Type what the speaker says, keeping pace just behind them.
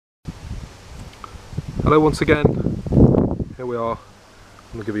Hello once again, here we are.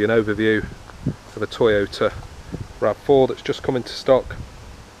 I'm going to give you an overview of a Toyota RAV4 that's just come into stock.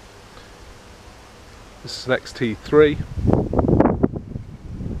 This is an XT3.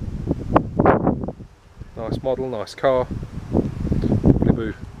 Nice model, nice car,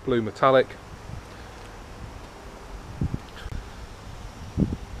 blue metallic.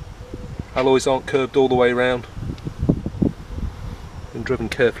 Alloys aren't curved all the way around. Been driven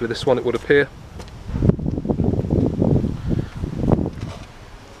carefully, this one it would appear.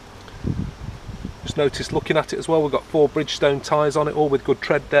 Just noticed looking at it as well, we've got 4 Bridgestone tyres on it, all with good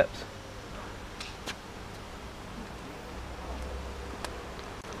tread depth.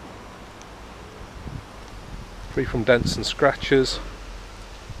 Free from dents and scratches.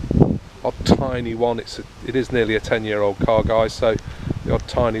 Odd tiny one, it is nearly a 10-year-old car, guys, so the odd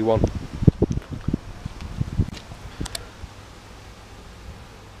tiny one.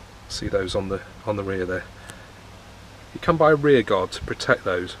 See those on the rear there. You can buy a rear guard to protect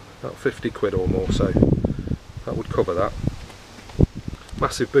those, about 50 quid or more, so that would cover that.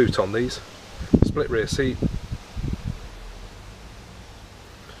 Massive boot on these, split rear seat,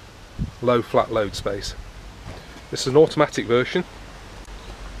 low flat load space. This is an automatic version.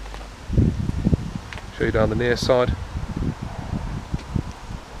 Show you down the near side.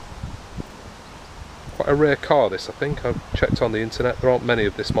 Quite a rare car this, I think. I've checked on the internet, there aren't many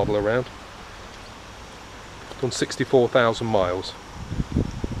of this model around. Done 64,000 miles.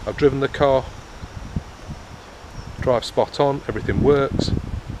 I've driven the car, drive spot on, everything works.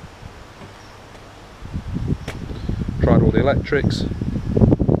 Tried all the electrics,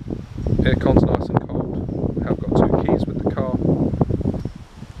 aircon's nice and cold. I have got 2 keys with the car.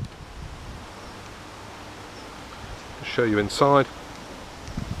 I'll show you inside.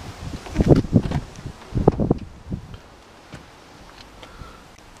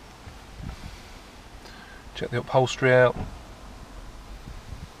 Check the upholstery out.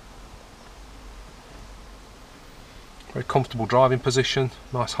 Very comfortable driving position,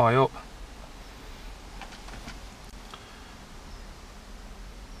 nice high up.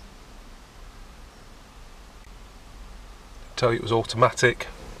 Tell you it was automatic.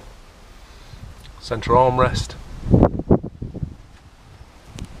 Centre armrest.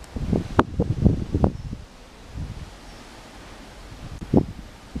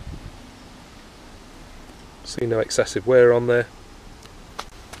 See no excessive wear on there.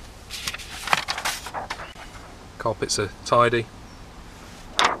 Carpets are tidy.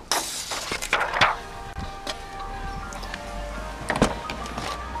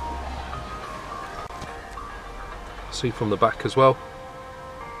 See from the back as well.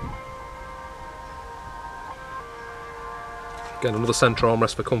 Again, another centre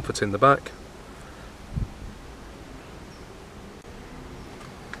armrest for comfort in the back.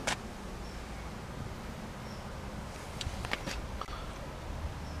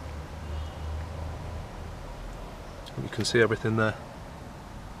 You can see everything there.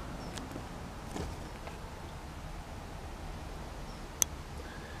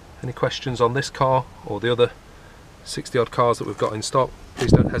 Any questions on this car or the other 60 odd cars that we've got in stock,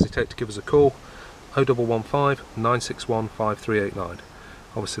 please don't hesitate to give us a call. 0115 961 5389.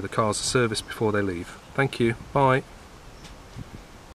 Obviously the cars are serviced before they leave. Thank you, bye.